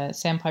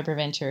Sandpiper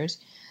Ventures.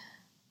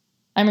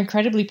 I'm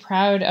incredibly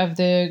proud of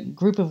the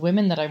group of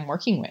women that I'm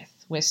working with.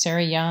 with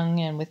Sarah Young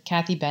and with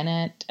Kathy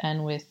Bennett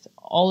and with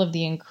all of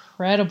the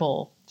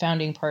incredible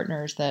founding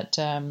partners that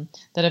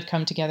have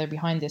come together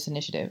behind this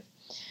initiative.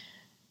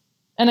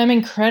 And I'm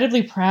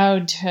incredibly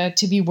proud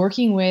to be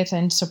working with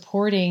and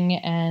supporting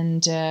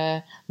and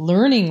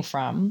learning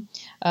from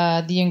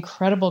the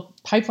incredible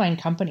pipeline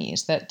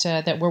companies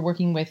that we're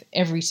working with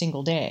every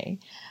single day,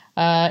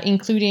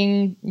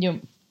 including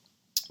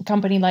a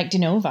company like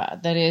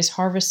Denova that is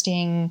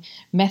harvesting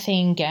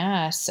methane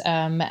gas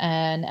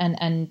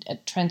and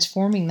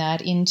transforming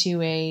that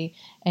into a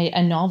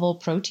novel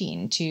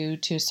protein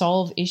to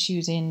solve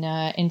issues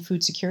in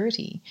food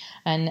security,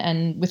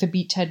 and with a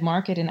beachhead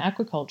market in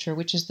aquaculture,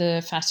 which is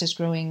the fastest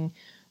growing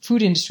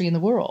food industry in the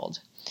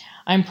world.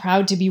 I'm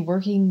proud to be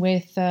working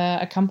with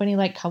a company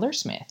like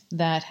Colorsmith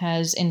that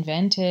has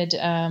invented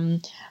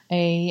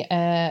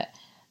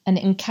an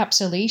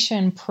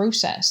encapsulation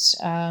process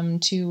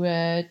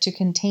to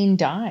contain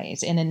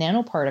dyes in a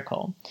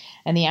nanoparticle.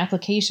 And the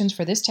applications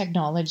for this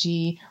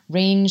technology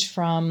range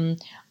from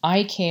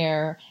eye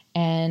care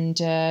and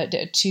to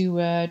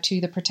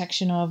the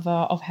protection of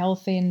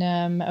health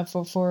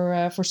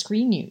for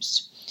screen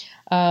use.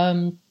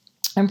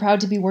 I'm proud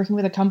to be working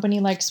with a company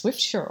like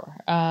Offshore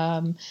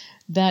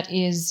that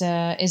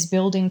is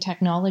building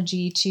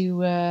technology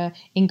to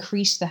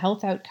increase the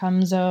health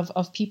outcomes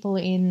of people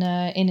in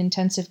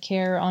intensive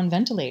care on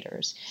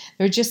ventilators.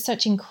 There are just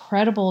such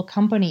incredible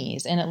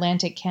companies in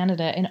Atlantic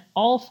Canada in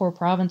all 4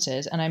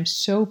 provinces, and I'm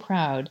so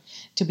proud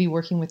to be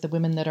working with the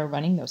women that are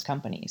running those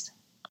companies.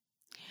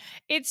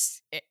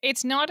 It's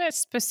not a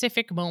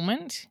specific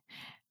moment,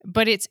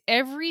 but it's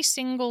every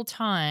single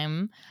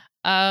time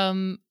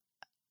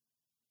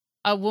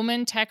a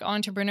woman tech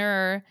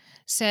entrepreneur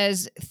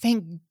says,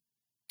 "Thank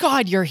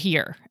God you're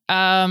here."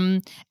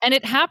 And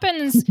it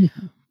happens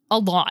a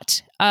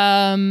lot.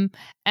 And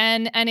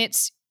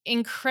it's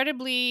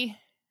incredibly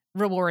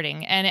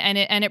rewarding,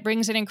 and it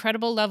brings an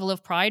incredible level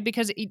of pride,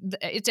 because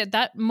it's at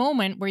that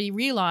moment where you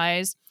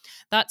realize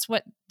that's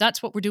what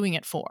we're doing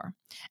it for.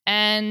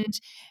 And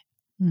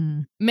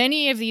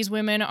many of these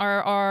women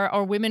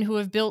are women who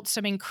have built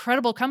some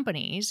incredible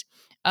companies,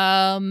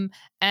 and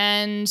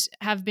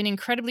have been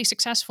incredibly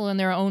successful in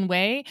their own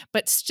way,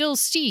 but still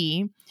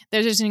see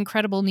that there's an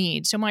incredible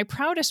need. So my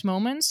proudest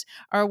moments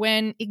are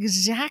when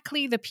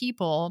exactly the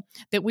people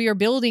that we are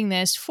building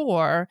this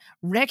for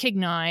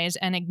recognize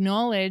and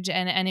acknowledge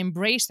and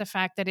embrace the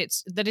fact that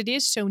it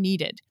is so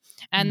needed.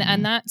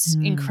 And that's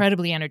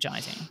incredibly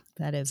energizing.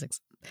 That is.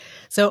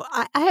 So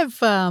I have,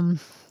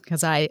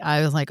 because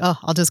I was like, oh,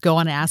 I'll just go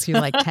on and ask you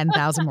like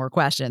 10,000 more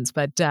questions.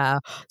 But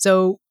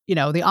so,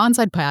 the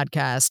Onside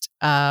podcast,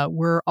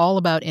 we're all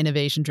about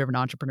innovation-driven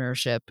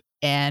entrepreneurship.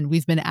 And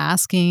we've been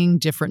asking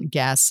different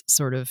guests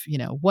sort of,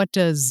 what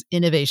does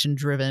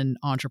innovation-driven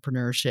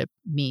entrepreneurship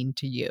mean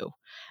to you?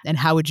 And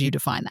how would you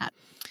define that?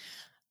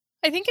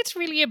 I think it's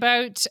really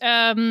about...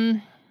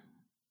 and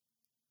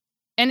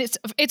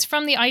it's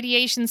from the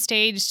ideation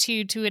stage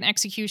to an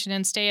execution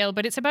and scale,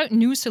 but it's about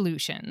new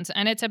solutions,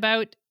 and it's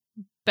about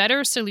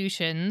better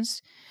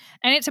solutions,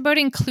 and it's about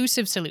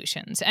inclusive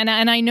solutions. And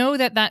I know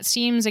that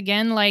seems,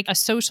 again, like a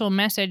social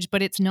message,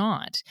 but it's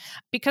not.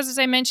 Because as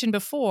I mentioned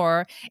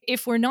before,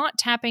 if we're not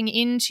tapping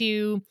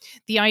into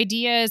the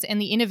ideas and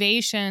the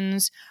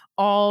innovations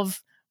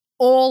of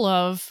all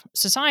of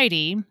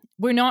society,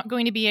 we're not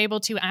going to be able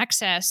to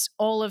access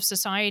all of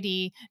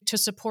society to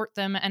support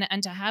them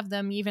and to have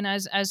them even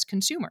as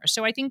consumers.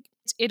 So I think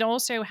it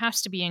also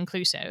has to be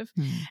inclusive,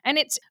 and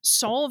it's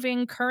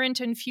solving current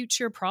and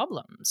future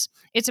problems.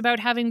 It's about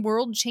having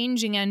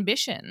world-changing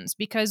ambitions,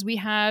 because we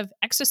have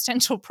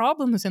existential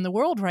problems in the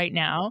world right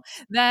now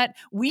that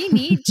we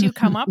need to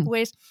come up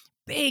with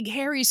big,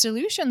 hairy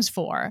solutions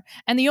for.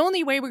 And the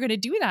only way we're going to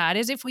do that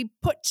is if we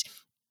put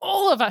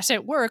all of us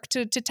at work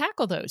to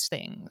tackle those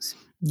things.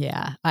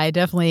 Yeah,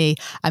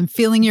 I'm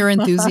feeling your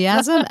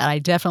enthusiasm, and I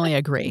definitely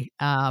agree.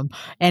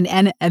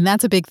 And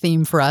that's a big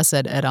theme for us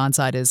at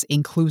Onside, is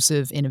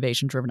inclusive,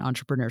 innovation-driven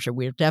entrepreneurship.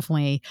 We're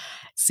definitely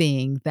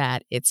seeing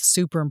that it's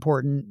super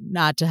important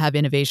not to have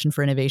innovation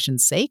for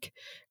innovation's sake,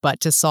 but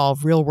to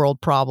solve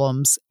real-world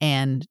problems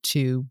and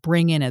to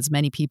bring in as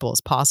many people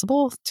as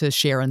possible to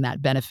share in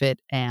that benefit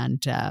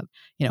and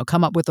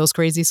come up with those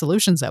crazy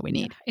solutions that we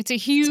need. It's a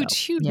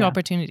huge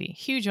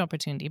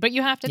opportunity. But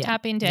you have to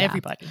tap into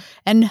everybody.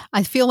 And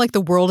I feel like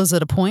the world is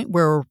at a point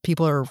where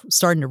people are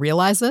starting to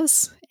realize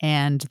this,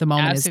 and the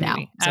moment is now.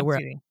 So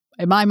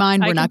in my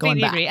mind, we're not going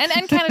back. Agree.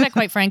 And Canada,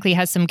 quite frankly,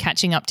 has some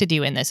catching up to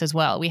do in this as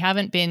well. We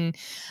haven't been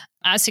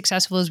as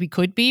successful as we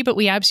could be, but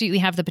we absolutely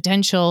have the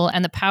potential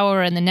and the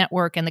power and the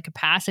network and the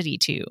capacity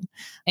to.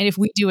 And if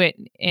we do it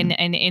in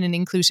an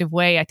inclusive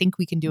way, I think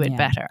we can do it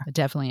better. I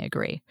definitely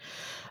agree.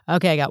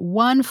 Okay, I got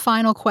one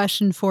final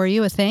question for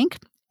you, I think.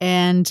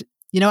 And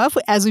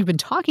as we've been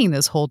talking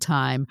this whole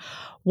time,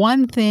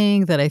 one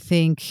thing that I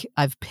think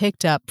I've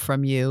picked up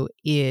from you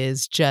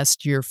is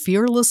just your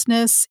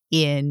fearlessness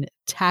in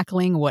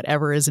tackling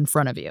whatever is in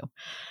front of you.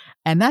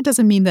 And that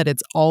doesn't mean that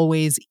it's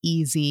always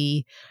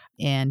easy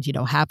and,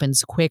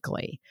 happens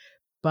quickly.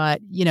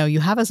 But, you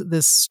have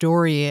this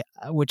story,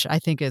 which I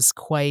think is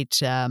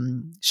quite,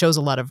 shows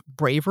a lot of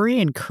bravery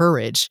and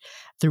courage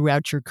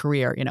throughout your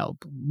career,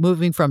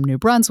 moving from New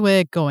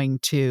Brunswick, going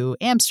to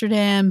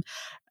Amsterdam,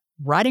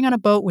 riding on a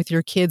boat with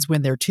your kids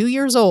when they're 2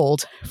 years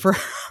old for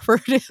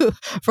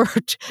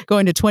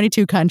going to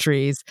 22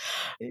 countries.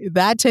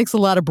 That takes a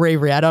lot of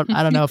bravery. I don't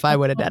know if I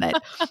would have done it.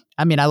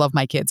 I mean, I love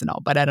my kids and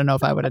all, but I don't know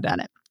if I would have done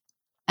it.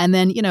 And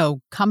then,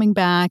 coming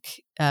back,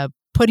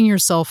 putting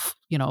yourself,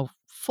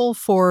 full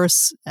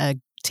force,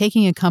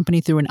 taking a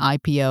company through an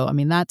IPO. I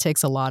mean, that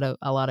takes a lot of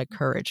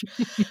courage.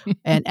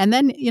 and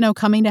then,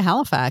 coming to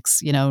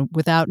Halifax,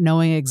 without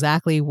knowing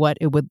exactly what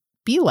it would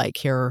be like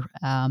here,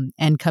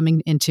 and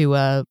coming into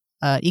a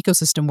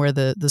ecosystem where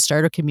the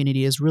startup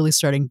community is really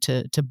starting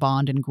to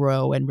bond and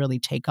grow and really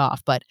take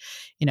off. But,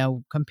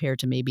 compared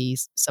to maybe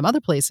some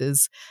other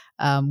places,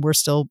 we're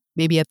still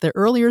maybe at the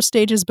earlier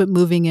stages, but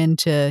moving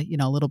into,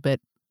 a little bit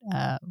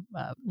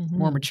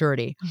more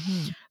maturity.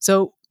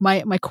 So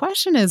my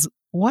question is,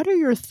 what are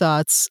your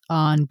thoughts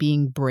on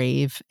being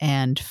brave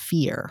and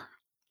fear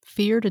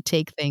to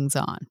take things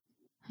on?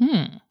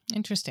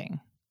 Interesting.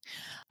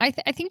 I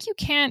think you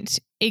can't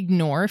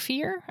ignore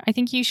fear. I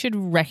think you should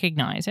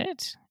recognize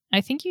it. I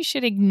think you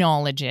should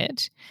acknowledge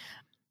it,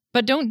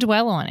 but don't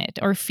dwell on it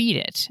or feed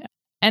it.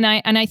 And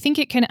I think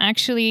it can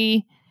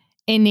actually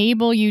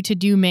enable you to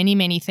do many,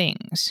 many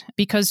things,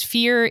 because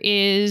fear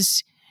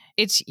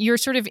it's your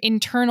sort of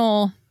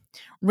internal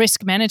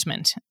risk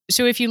management.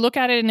 So if you look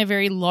at it in a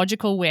very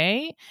logical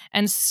way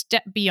and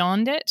step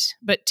beyond it,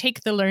 but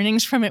take the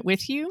learnings from it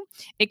with you,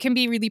 it can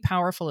be really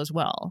powerful as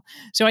well.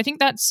 So I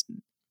think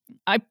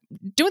I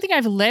don't think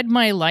I've led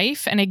my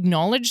life and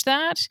acknowledged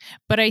that,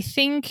 but I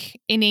think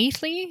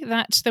innately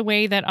that's the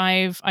way that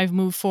I've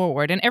moved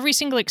forward. And every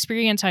single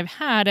experience I've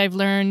had, I've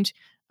learned,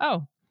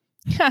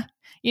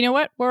 you know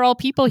what? We're all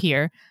people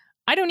here.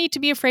 I don't need to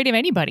be afraid of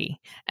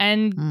anybody,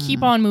 and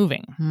keep on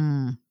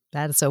moving.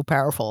 That is so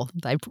powerful.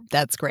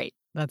 That's great.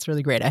 That's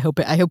really great. I hope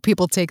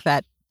people take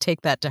that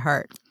to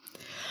heart.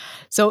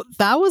 So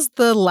that was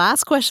the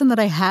last question that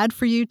I had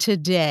for you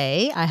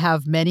today. I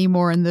have many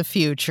more in the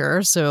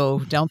future, so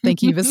don't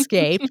think you've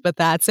escaped, but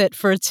that's it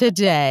for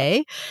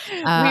today.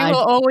 We will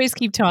always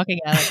keep talking,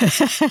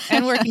 Alex,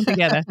 and working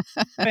together.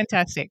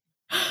 Fantastic.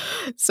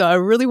 So I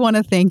really want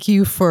to thank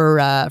you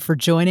for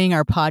joining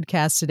our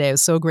podcast today. It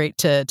was so great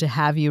to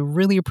have you.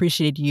 Really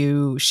appreciate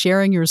you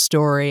sharing your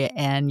story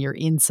and your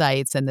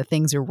insights and the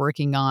things you're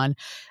working on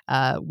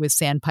with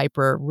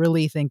Sandpiper.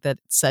 Really think that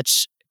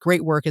such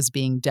great work is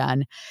being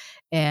done.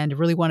 And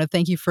really want to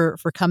thank you for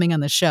coming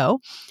on the show.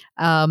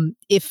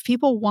 If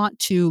people want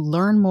to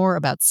learn more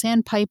about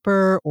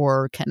Sandpiper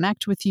or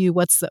connect with you,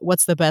 what's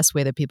the best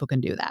way that people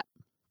can do that?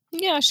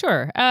 Yeah,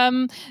 sure.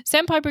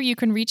 Sandpiper, you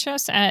can reach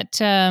us at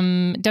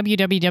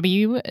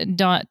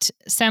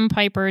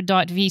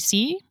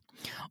www.sandpiper.vc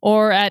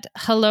or at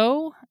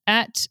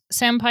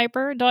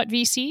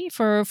hello@sandpiper.vc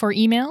for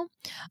email.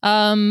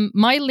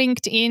 My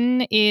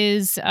LinkedIn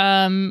is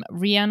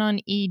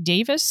Rhiannon E.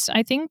 Davies,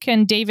 I think,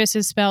 and Davies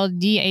is spelled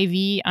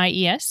Davies.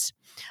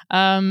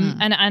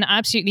 And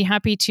absolutely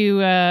happy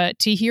to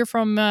hear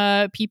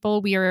from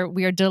people. We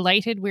are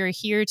delighted. We're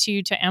here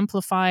to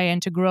amplify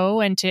and to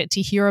grow and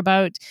to hear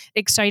about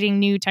exciting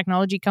new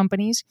technology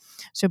companies.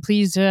 So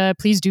please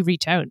do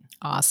reach out.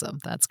 Awesome.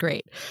 That's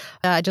great.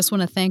 I just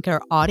want to thank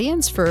our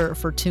audience for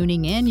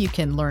tuning in. You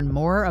can learn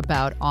more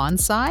about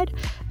Onside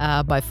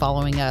by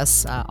following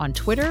us on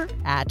Twitter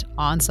at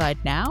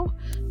OnsideNow.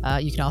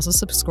 You can also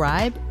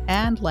subscribe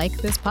and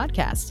like this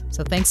podcast.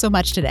 So thanks so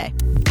much today.